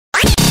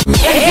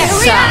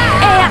Essa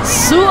é a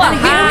sua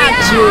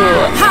rádio.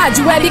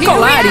 Rádio Web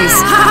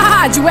Colares.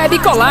 Rádio Web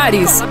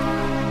Colares.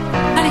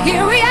 And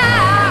here we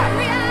are.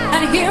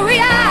 And here we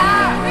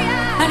are.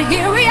 And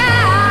here we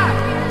are.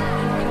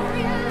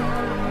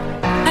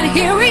 And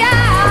here we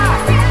are.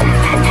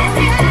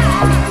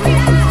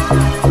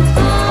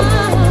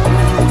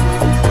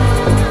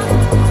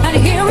 And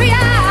here we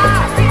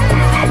are.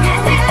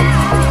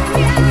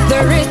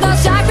 There is no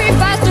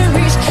sacrifice to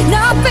reach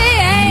no being.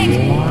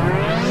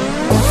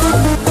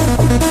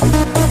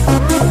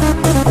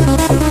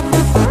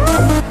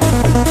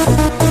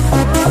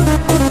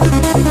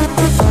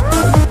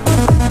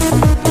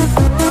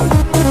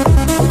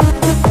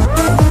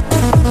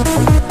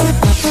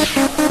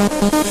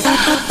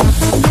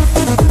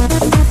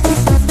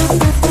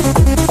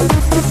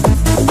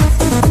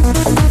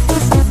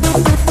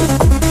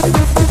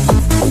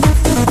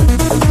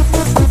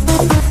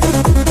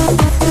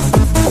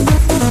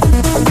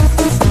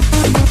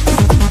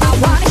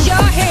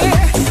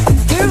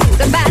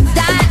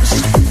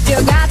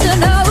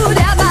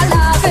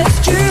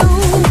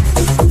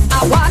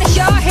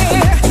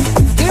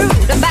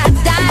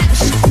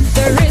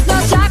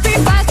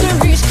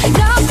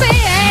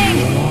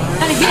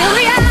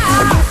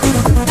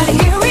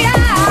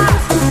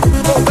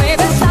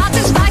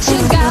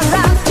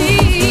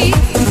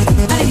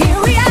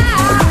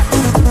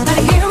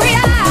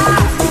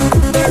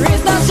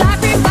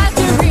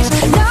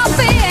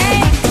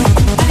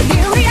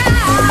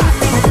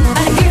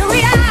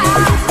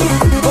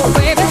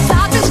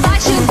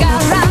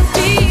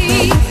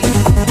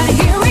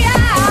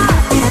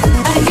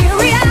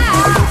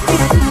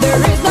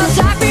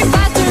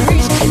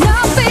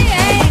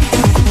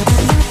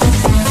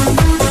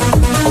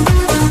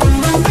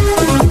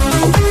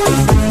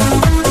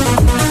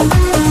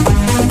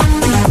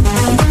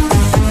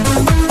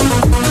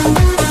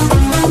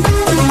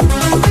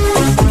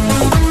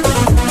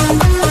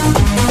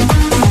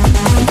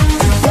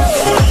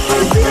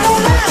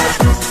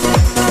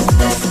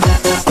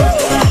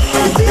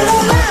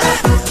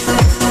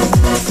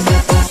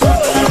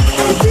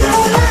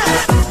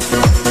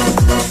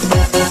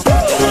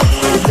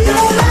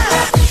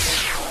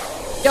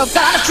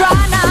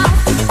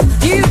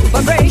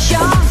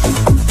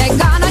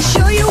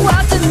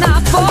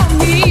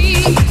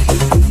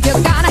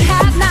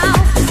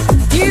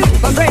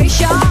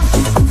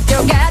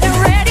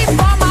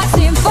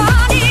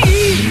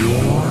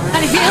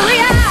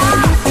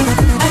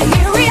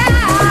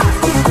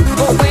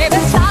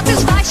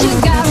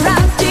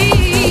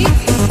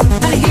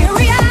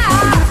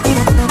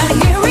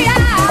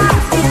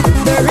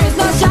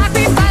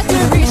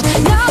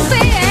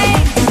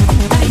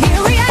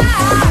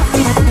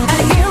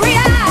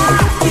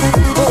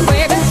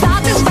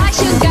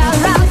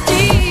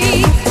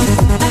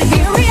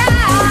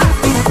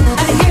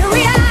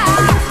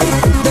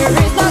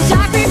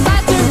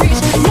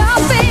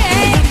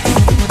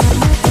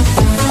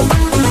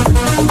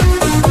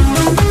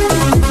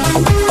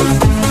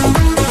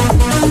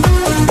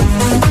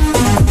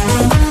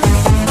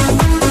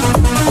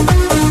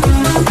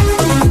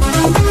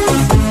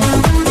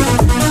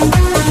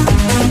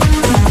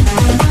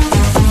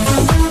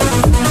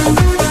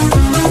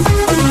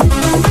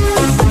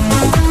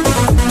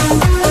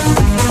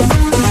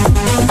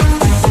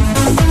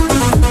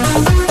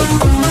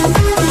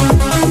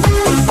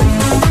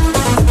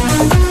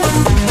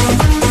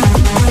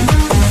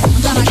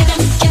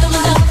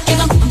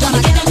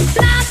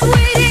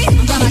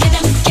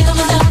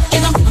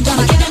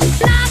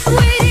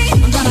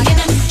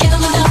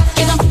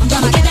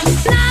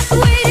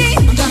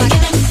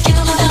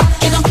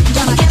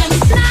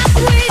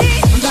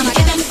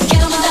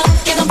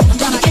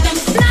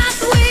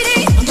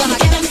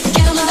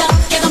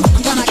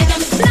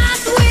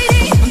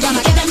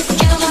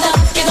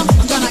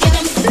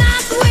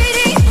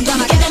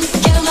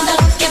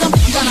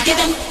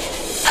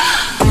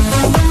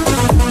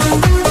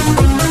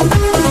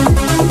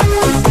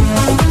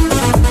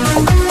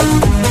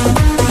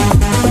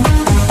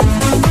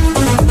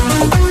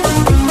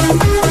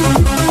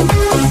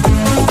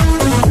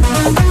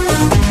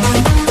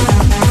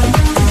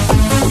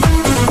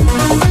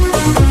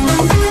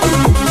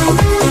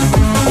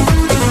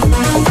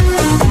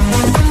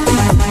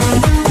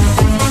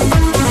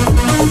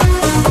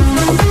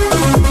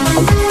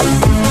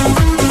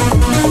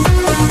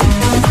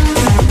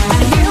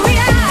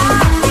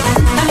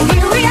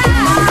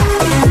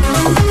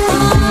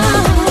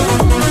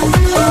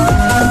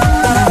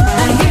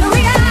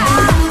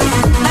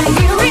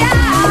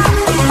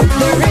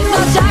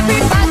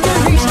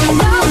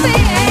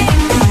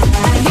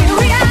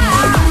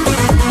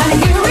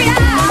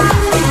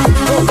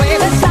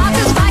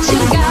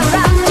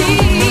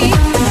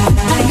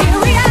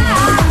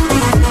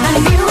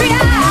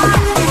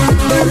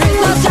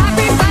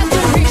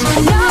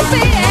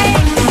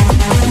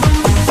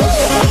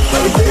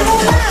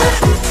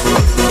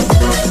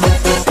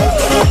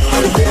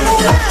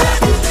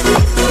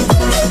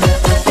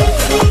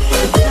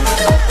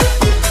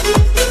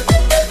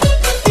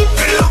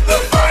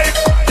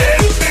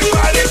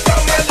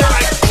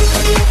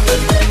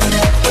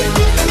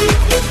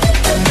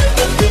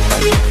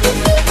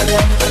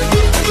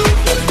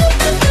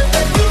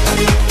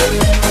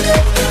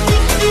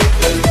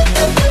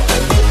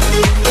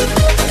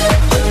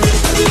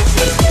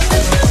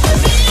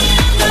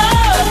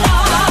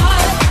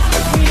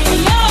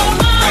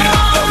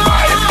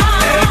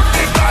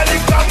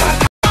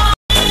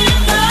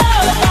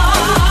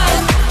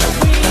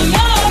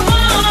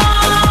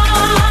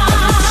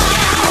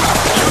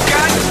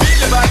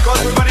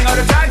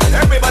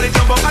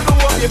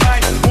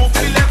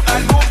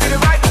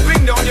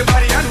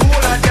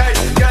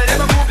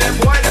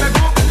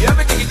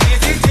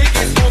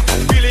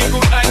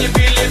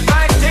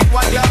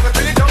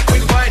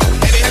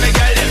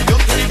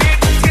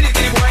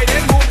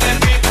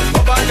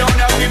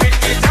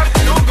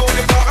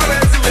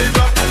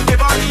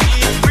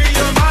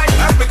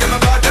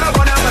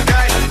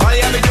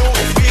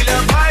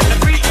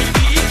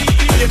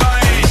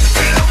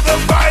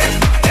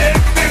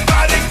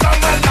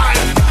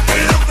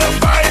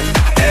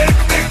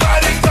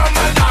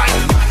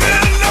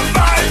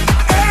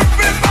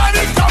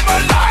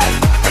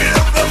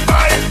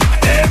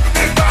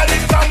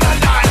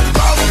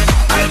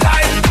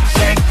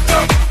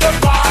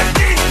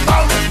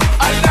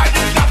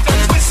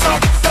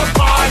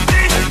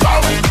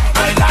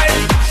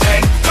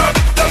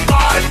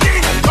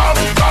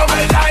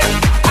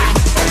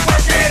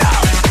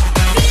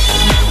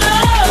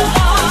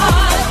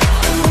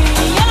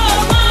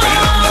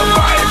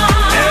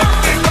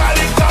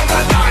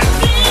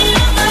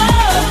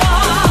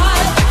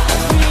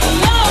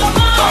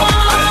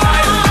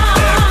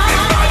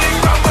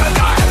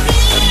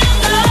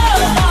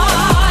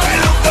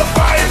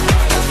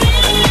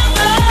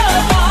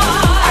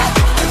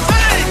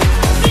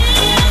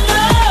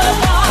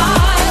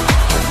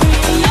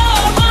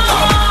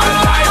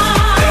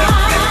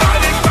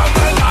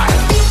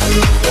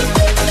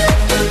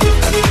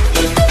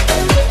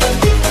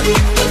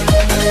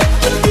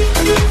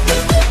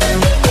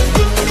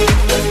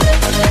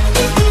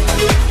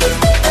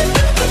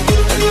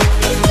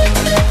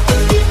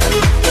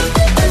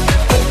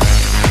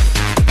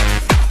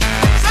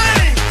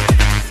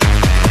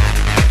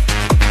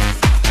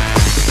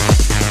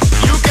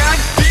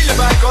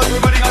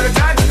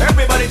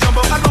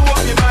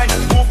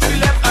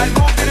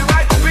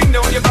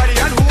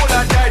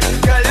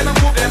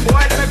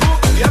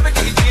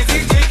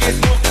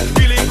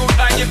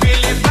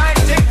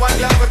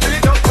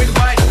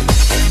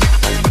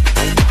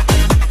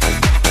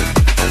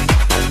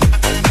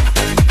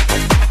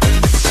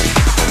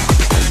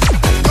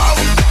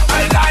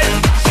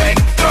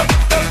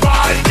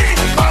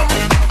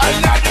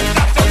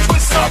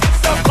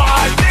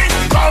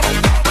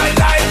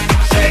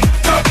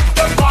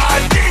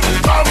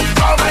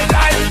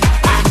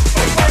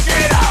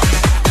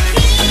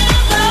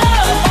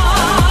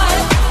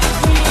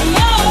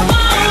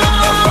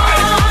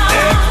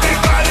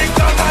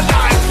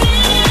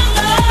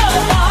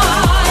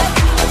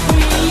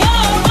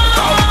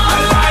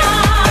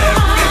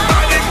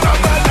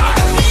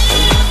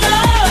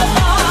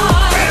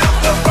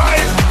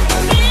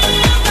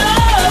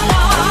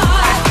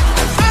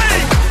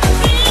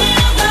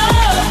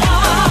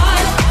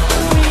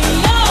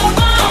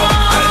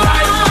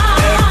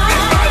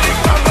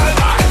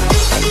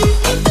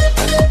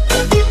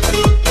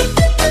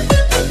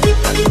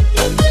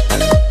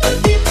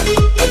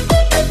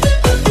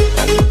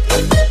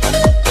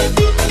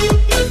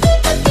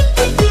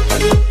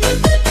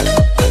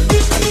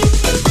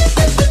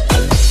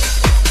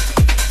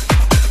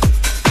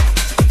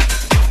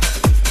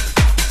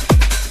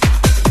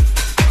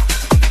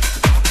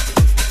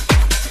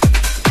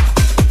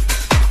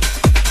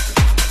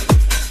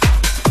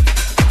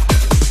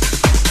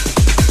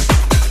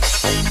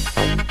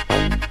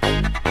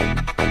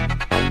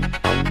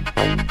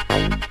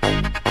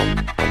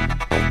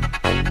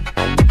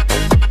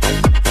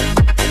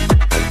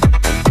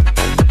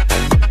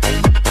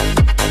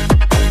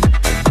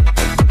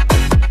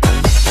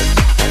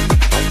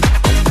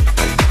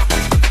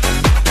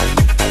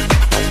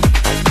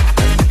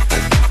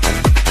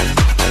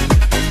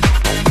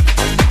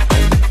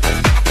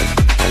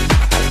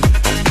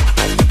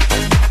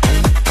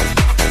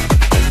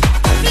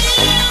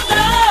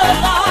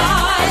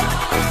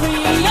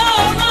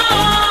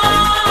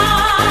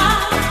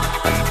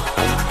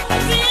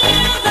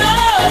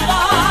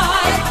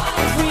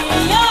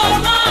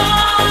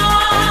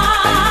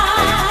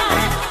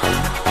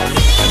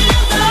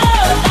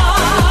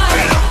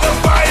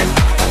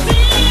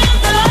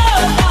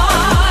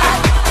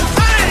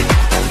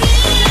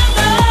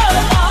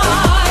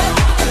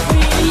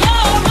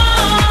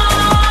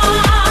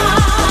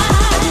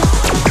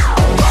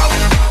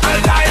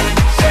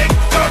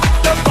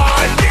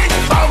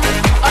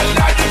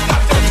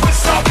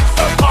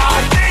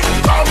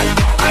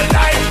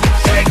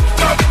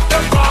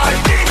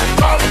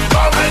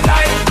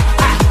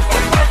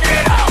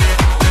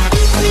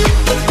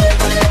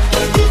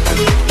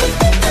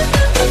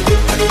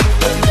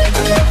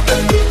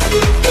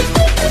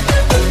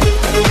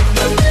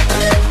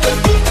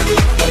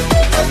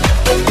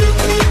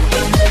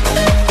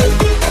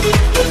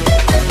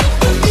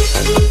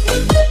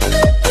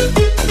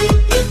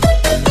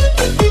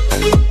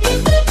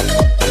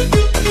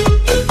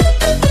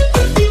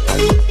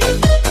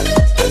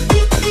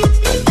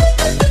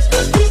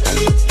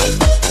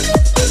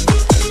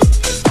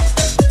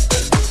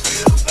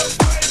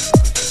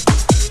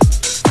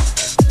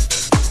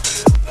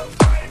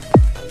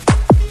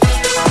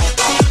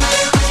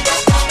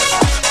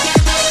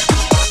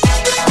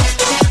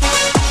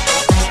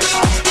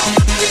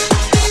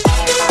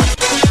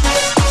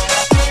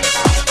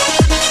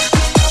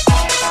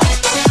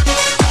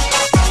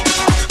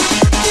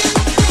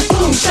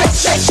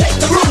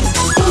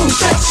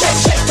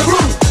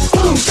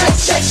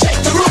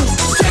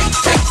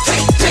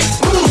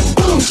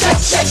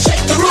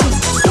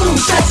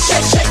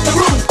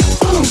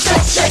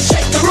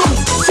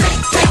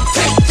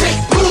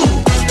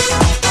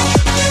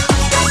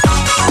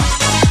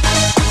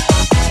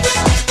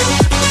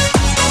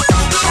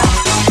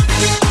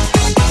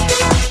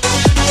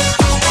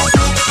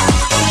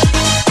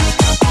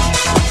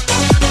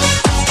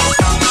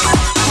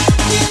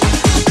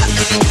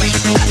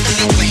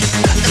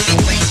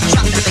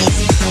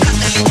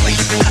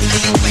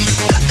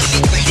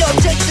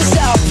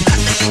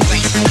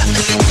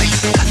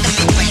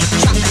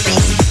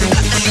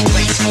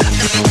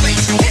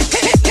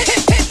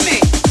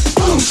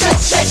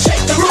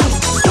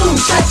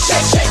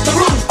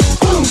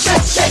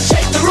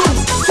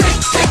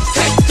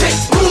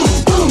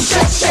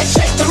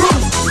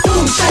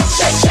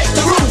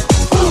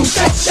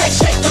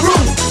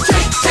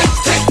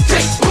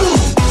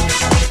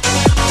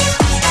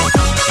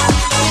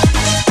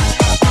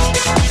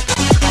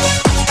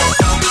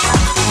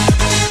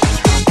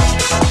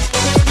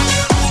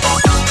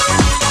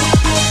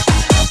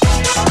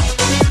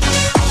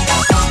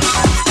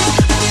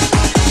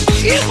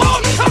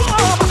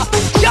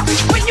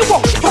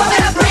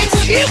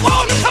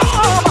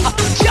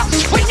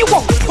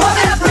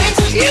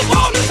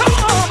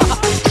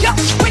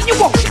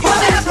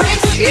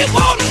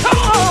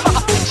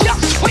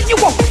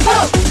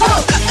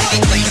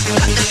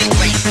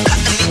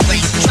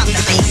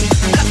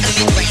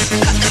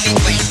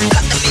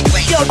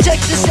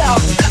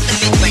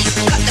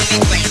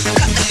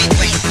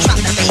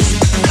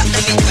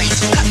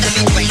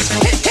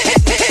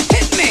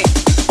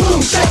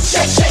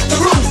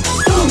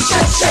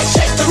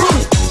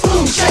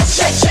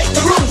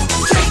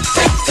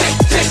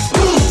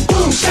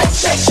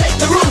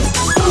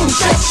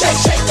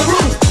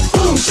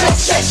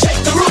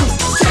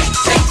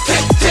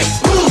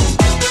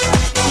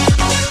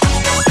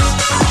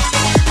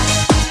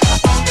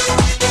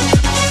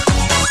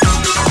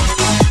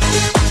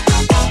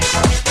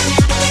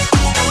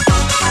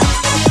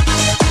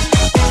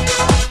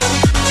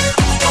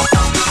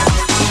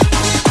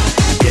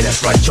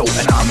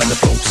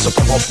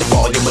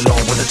 volume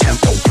along with the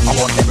tempo. I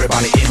want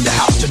everybody in the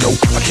house to know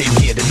I came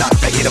here tonight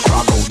to hear the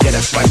crowd go. Yeah,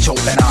 that's right, Joe,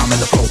 and I'm in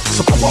the flow.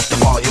 So pump up the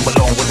volume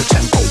along with the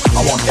tempo.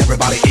 I want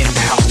everybody in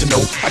the house to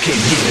know I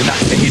came here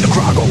tonight to hear the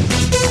crowd go.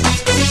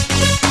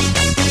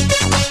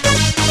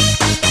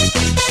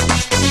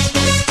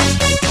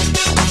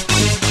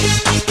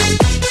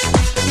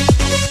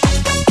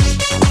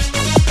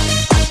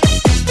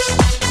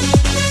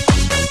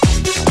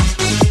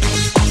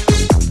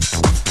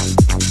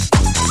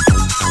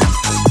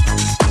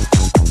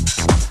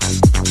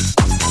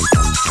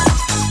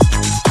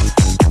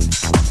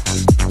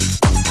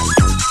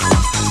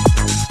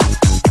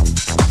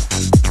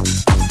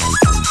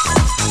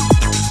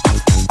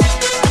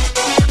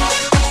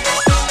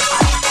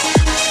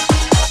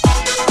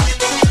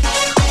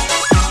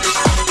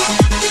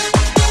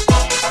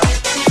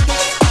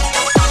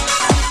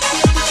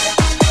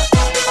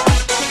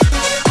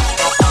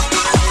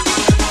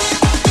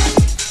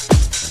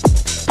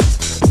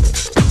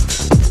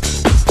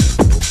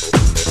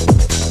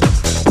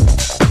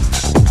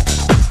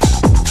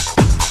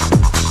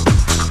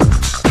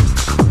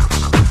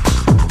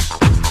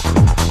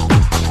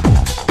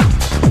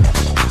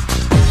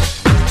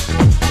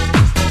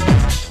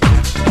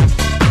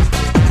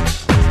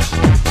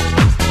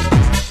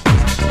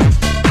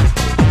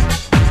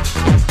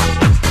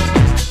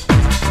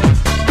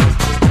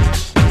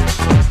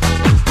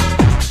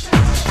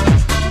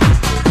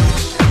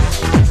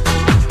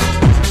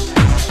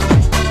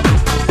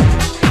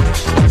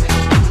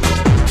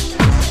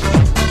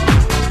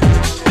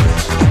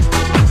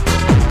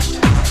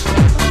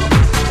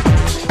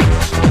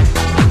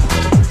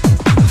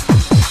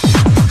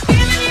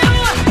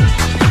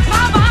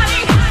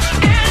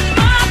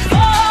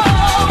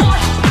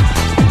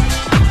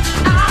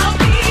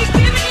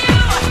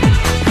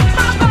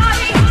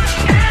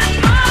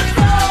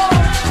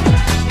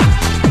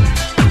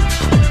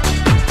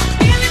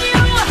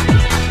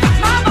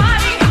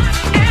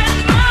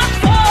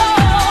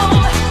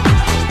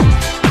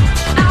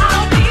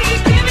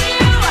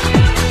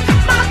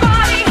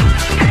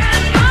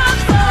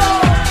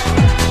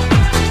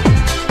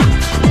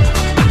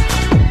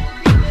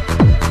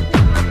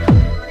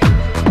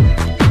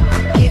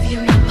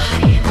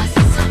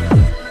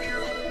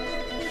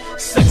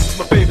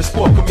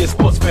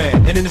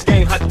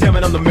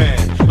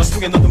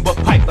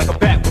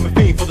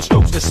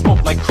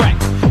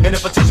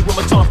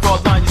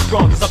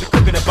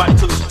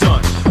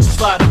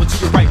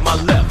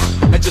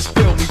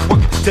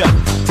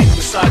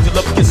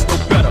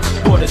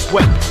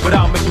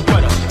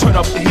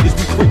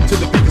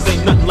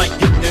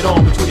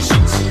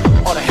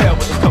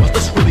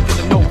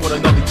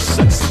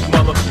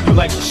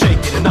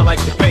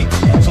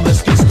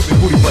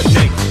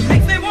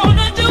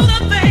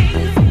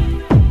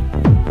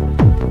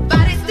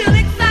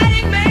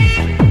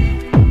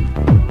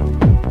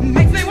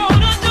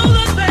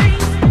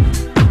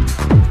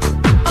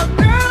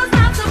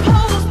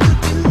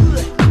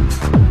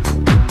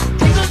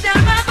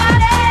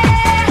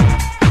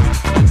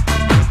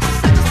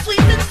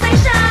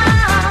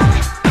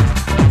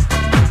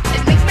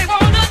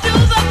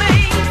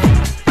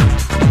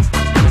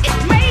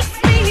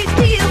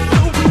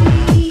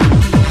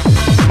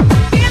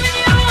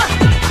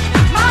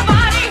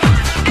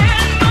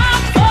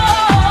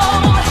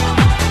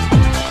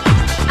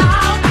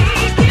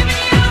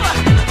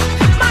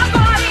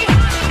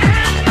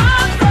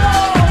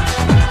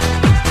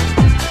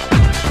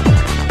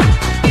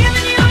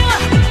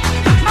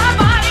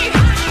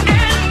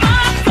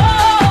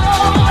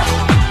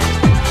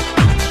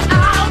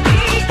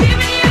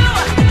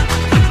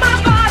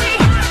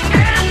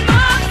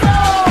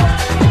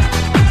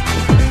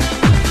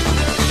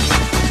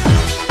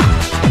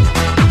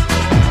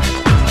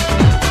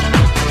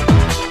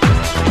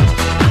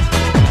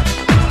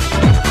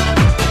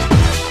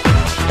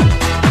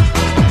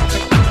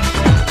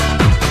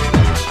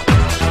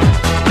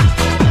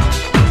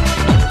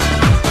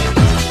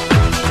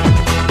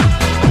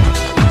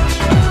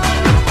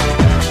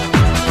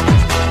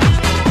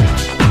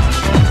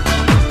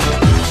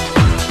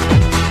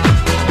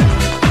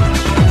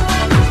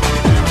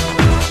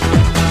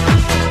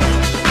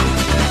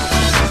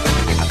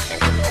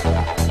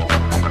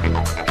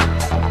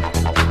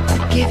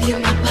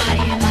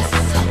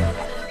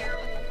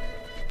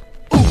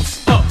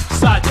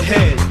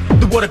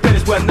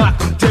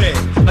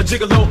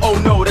 Gigolo, oh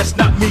no, that's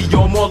not me.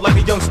 You're more like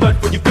a young stud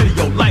for your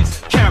video.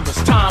 Lights,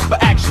 cameras, time for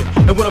action.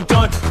 And when I'm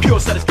done, pure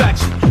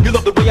satisfaction. You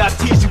love the way I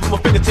tease you with my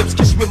fingertips,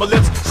 kiss you with my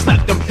lips,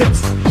 slap them hips.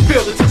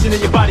 Feel the tension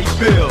in your body,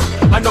 feel.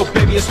 I know,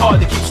 baby, it's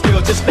hard to keep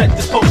still. Just let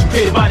this potion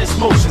created by this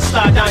motion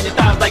slide down your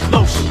thighs like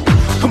lotion.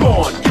 Come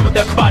on, give up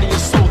that body and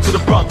soul to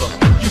the brother.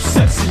 You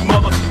sexy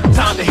mother.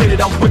 Time to hit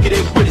it, I'm wicked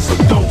and with it, so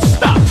don't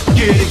stop.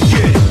 Get it,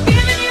 get it.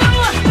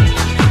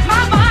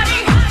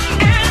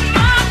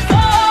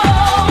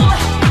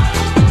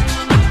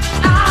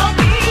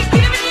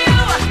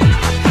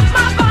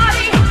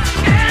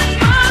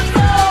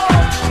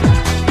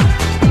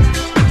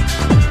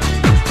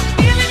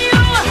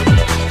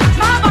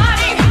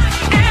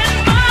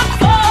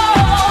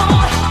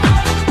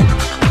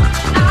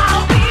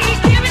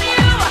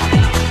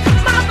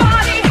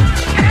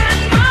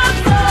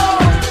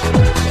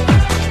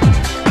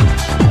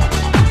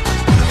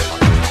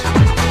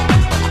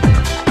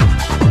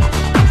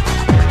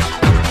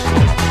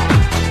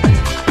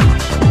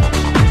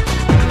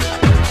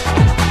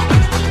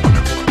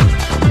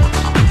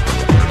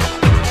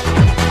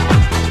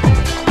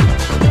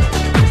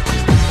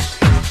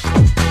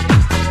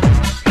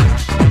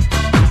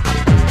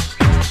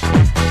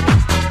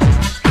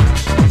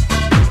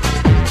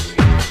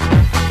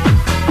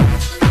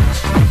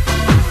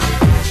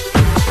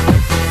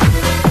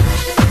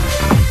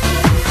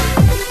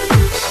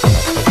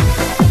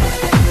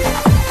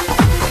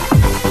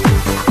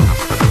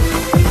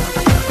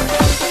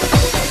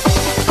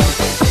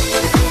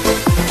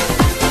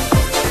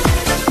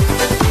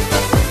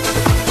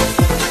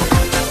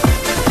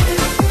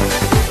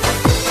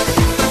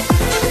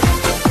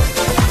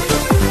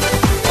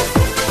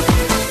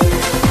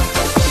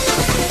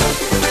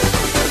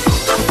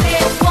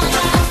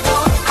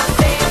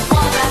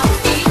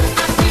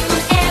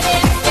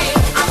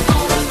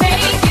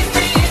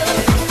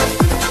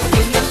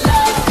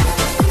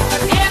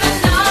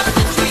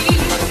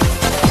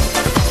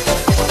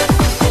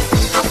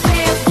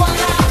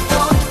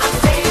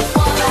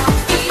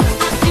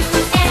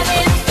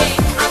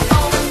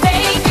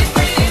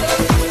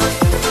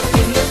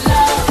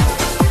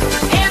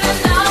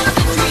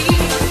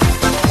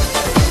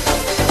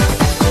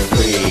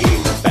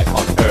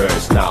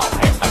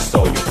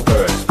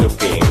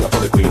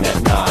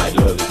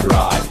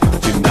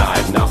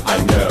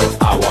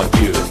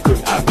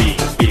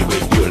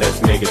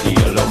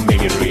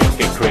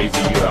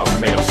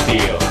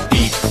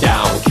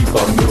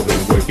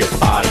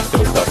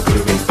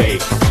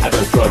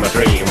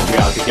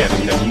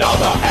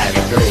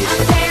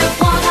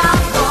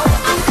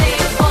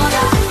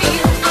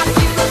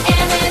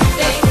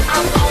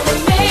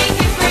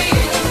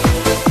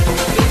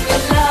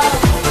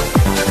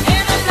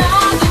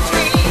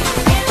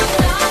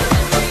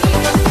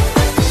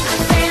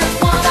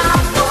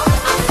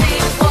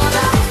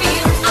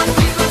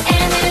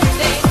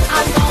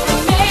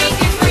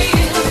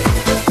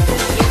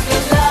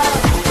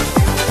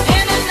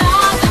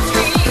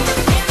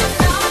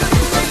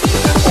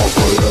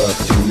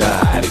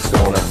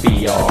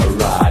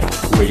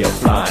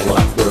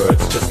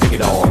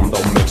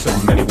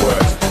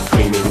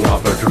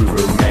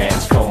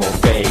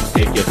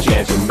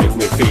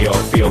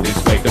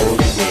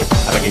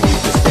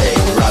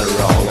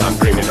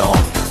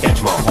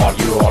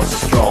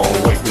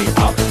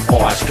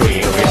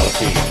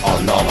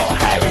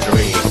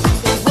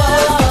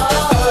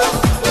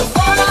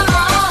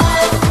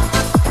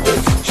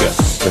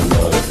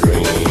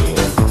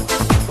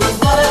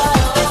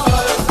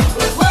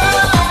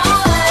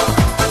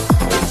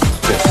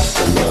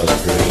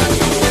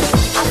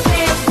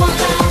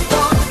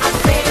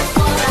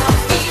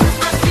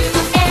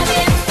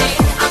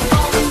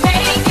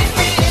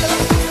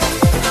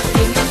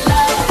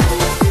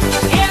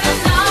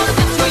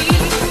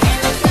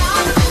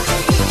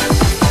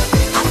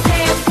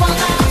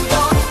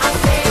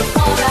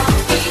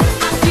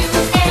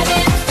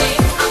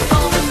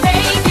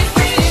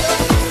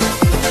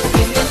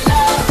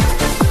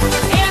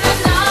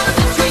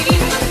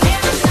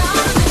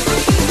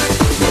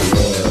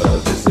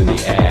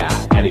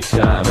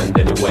 and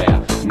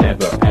anywhere.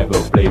 Never ever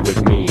play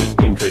with me.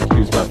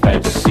 Introduce my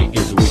fantasy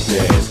is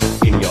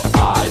weakness. In your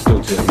eyes,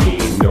 don't tell me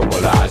no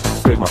more lies.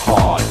 Break my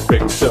heart,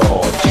 break my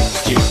soul. Chip,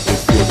 chip, and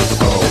feel this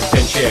whole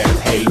tension.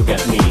 Hey, look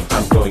at me,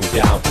 I'm going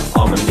down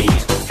on my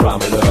knees. Try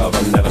my love,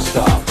 I'll never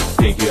stop.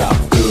 Take you up,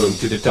 boom,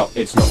 to the top.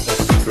 It's not a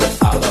secret,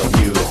 I love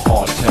you.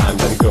 Hard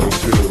times I'm going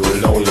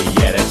through. Lonely,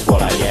 yeah, that's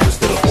what I am.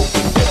 Still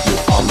hoping that you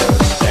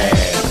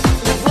understand.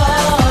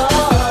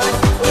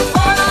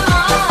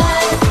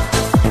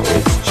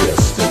 It's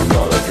just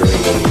another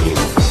dream.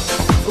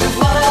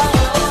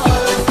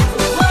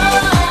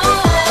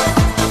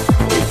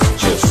 It's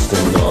just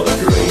another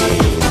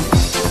dream.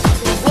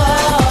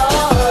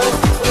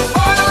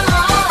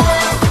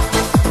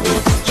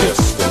 It's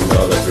just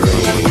another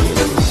dream.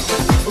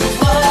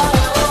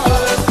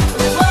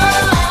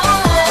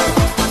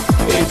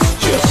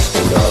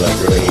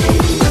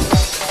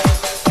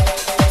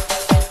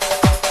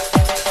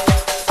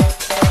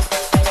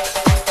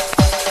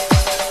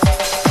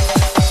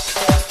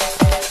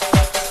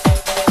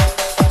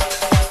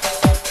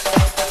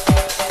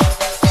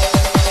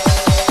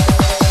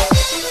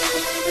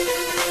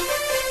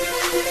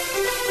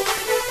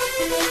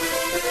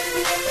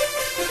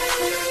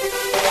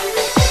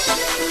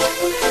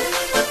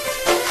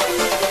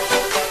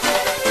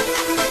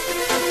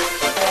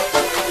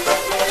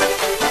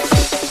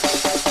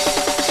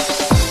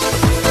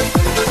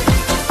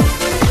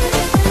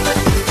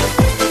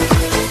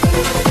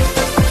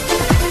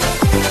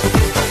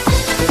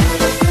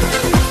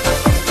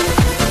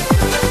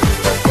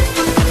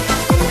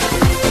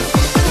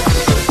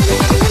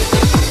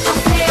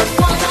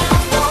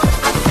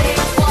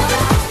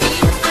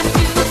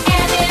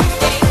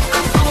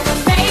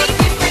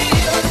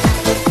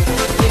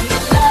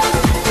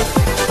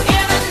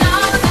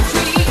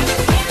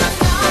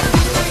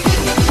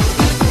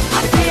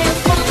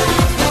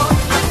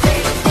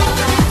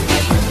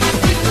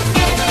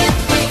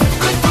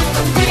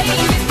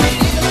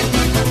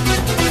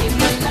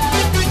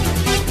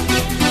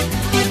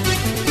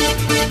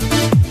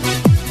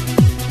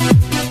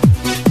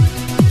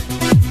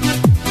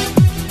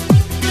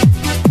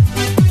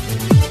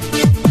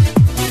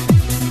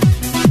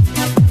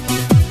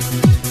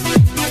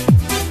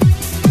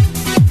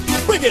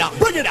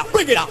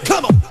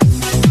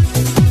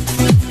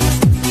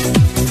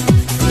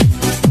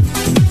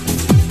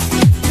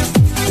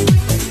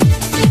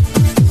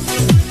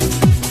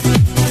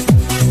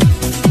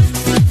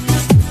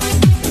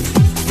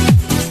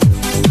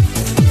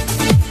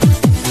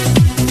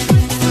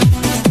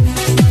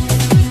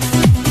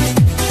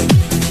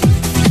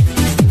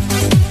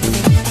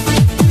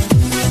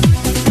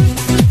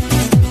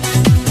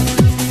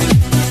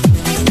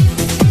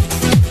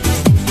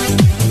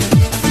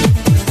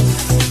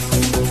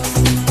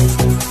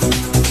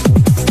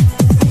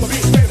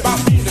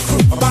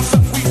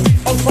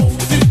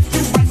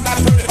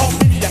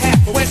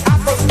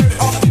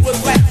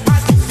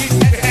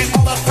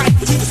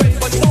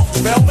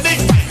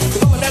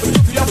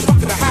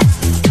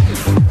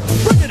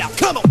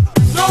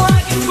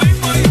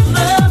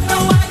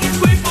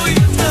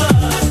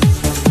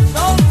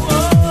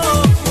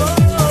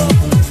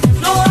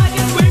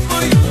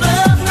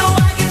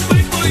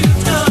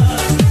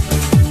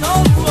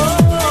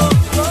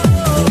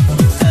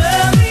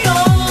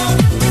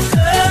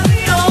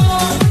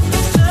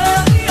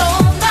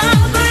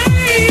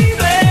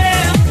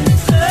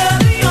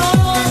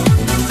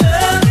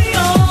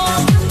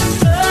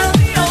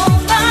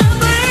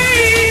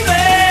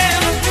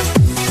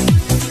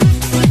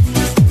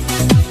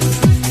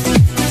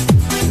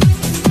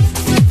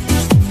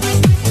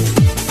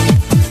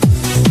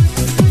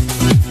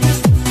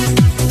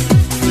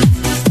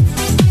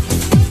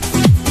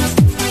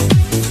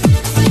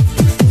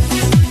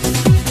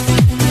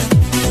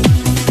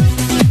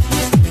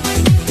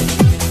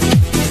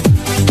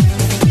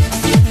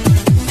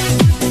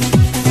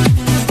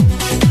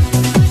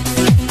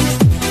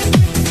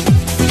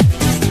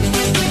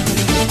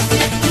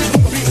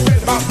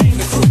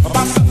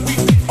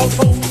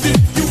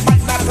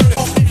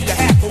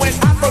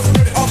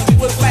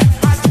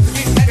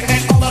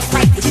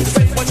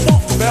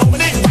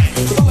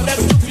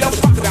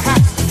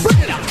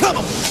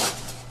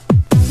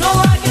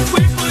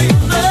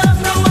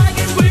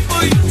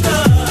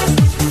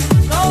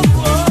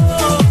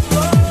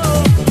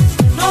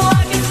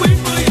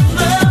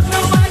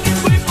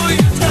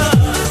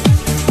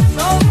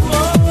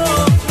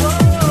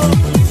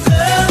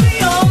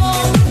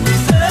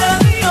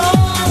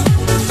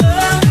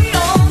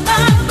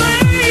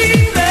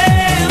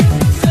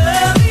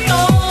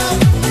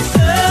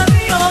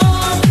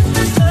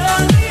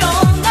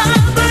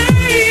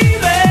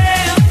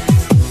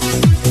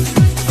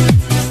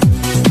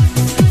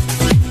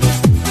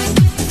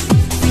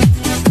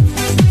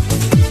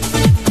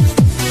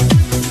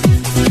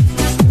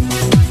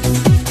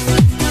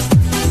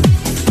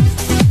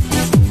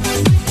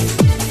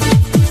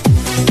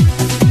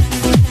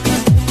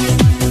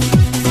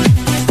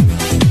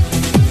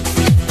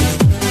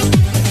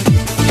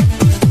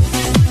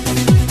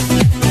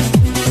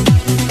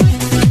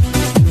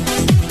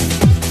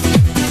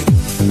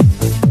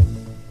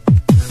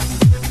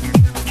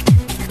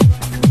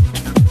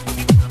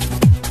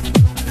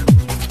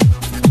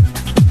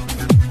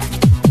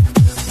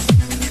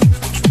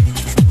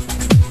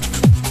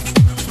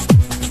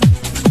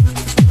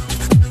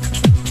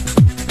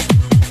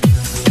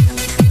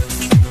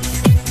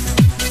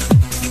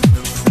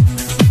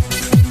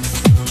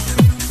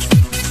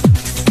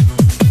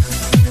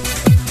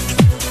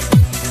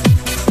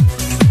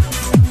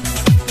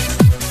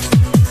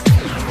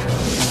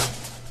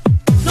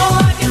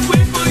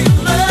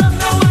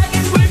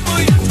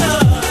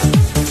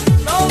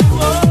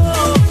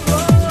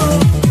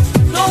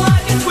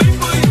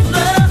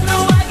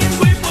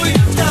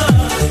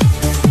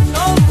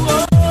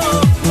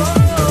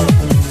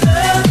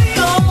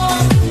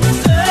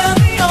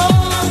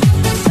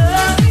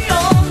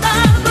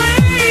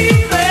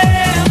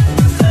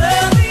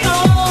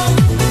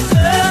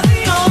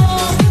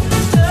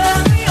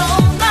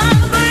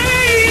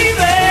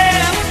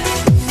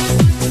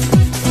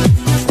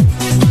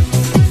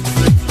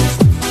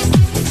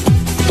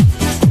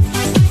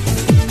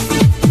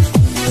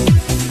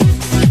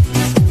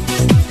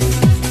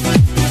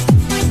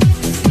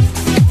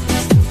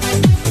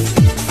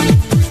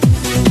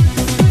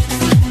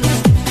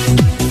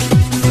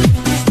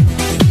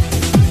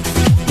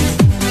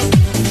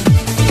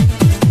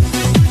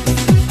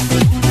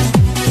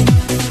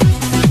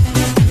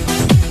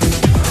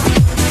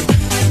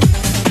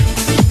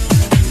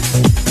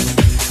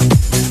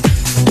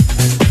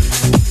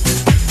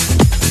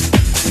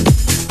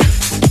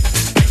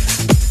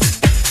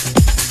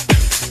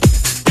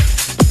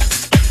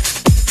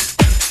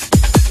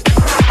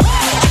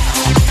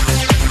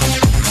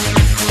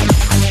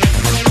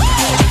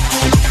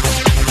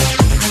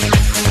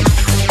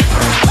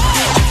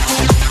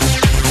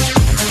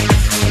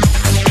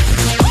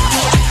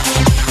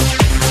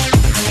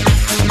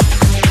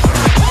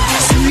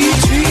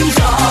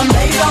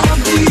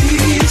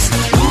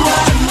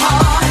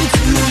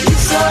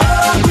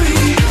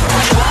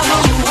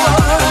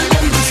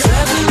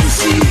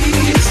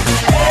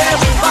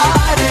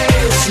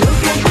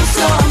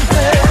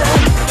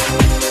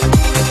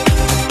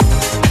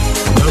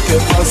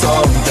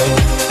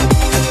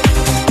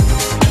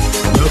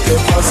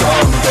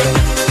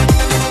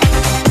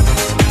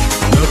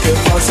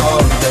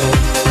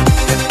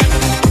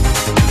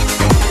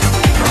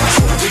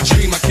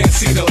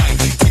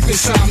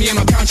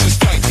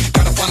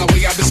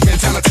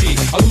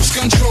 I lose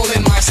control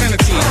in my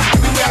sanity.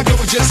 Everywhere I go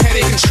with just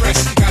headache and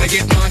stress. Gotta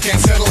get mine,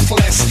 can't settle for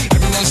less.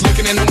 Everyone's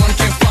looking and no one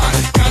can find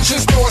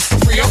conscious thoughts to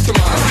free up the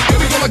mind. Here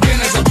we go again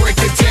as I break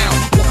it down.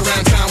 Walk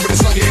around town with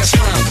this ugly ass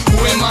frown.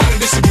 Who am I to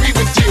disagree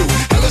with you?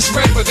 Hell is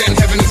red, but then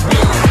heaven is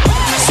blue.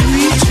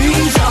 Sweet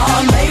dreams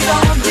are made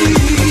of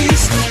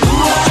these. Who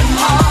am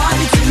I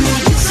to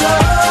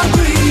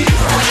disagree?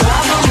 I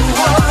travel the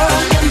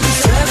world and the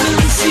seven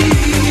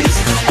seas.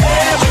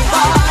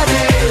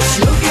 Everybody's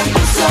looking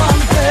for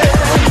something.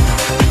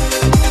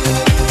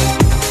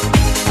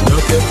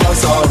 Looking for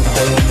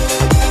something.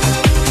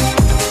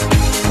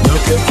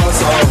 Looking for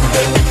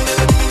something.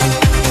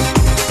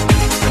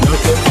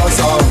 Looking for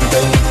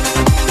something.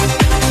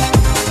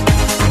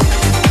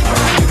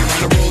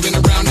 Rolling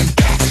around and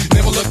back.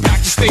 Never look back,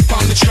 just stay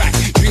on the track.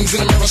 Dreams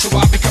in a mirror, so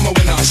I become a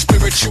winner.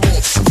 Spiritual,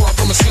 far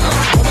from a sinner.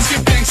 Always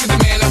give thanks to the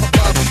man up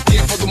above.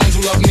 Here for the ones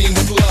who love me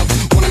with love.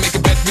 Wanna make a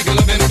bet, we can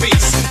live in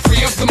peace.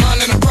 Free up the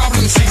mind and the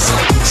problem cease. So,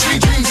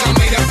 sweet dreams are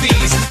made of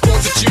these.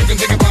 Thoughts that you can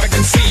think about and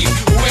conceive.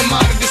 Who am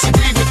I to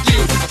disagree with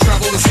you? I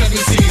travel the seven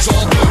seas,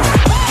 all blue.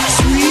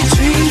 Sweet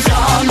dreams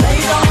are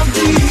made of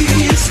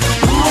these.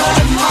 Who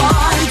am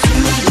I to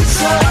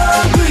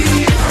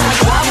disagree? I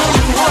travel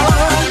the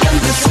world and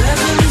the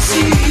seven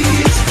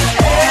seas.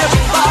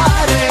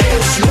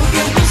 Everybody's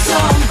looking for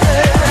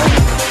something.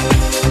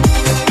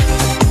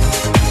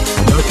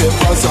 Looking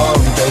for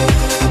something.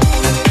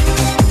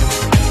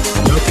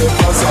 Looking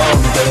for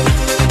something.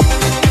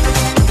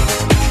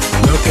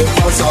 Looking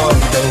for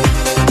something.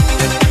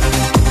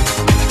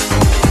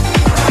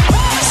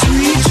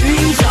 Sweet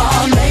dreams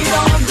are made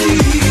of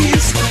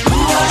these. Who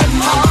am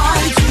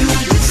I to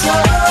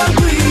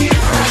disagree?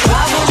 I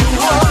travel the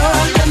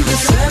world and the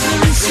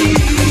seven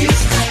seas.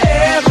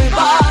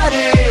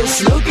 Everybody's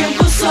looking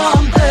for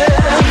something.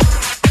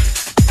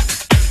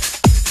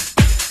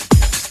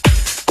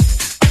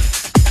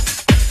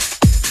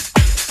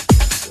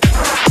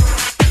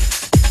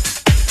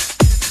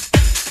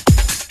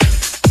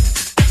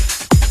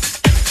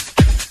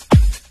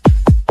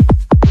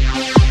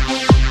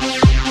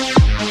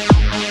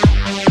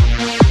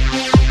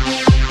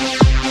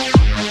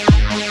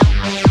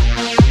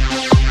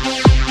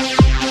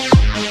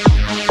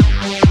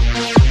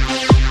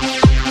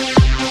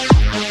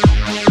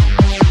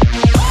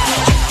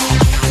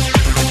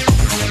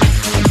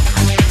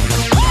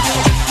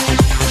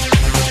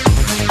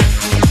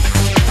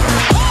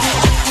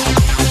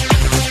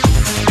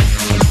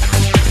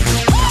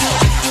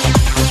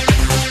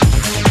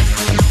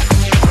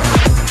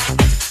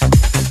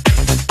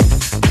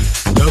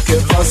 Looking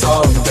for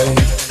something.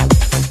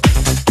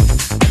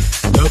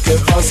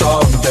 Looking for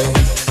something.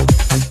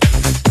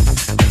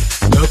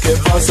 Looking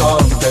for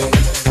something.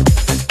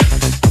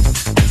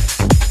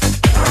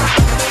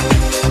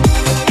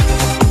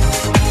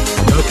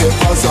 Looking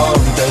for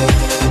something.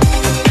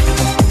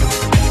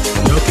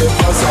 Looking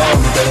for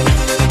something.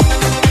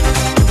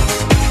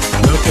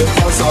 Looking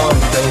for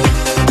something.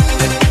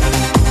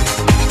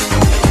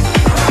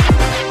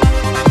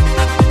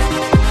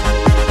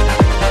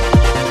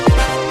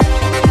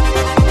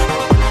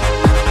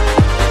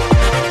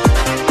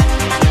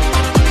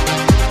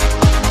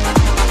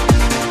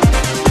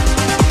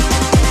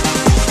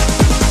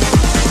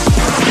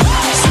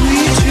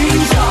 Sweet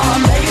dreams are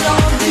made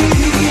of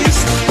these.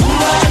 Who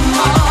am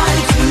I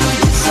to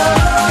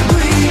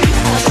disagree?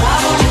 I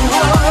travel the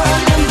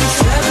world and the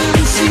seven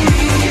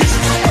seas.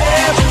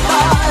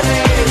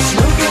 Everybody's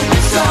looking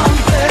for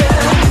something.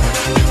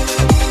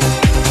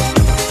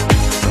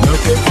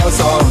 Looking for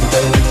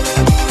something.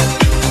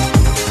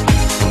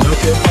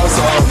 Looking for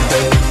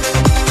something.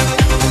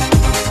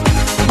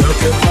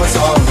 Looking for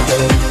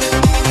something.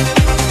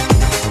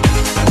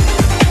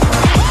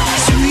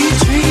 Sweet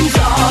dreams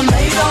are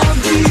made of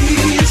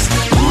these.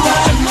 Who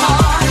am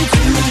I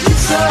to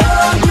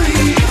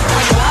disagree?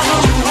 I travel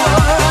the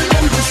world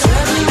and the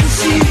seven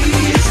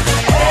seas.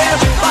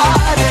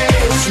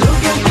 Everybody's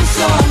looking for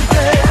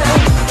something.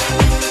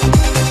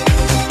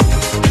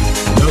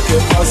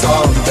 Looking for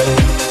something.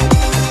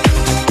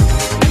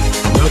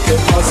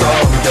 Looking for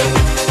something.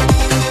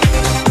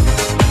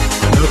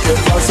 Looking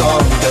for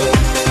something.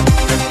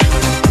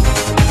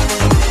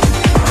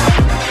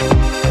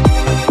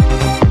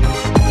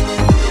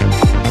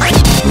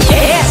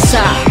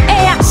 Essa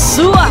é a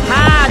sua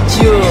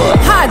rádio.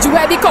 Rádio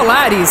Web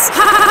Colares.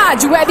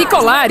 Rádio Web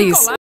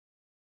Colares.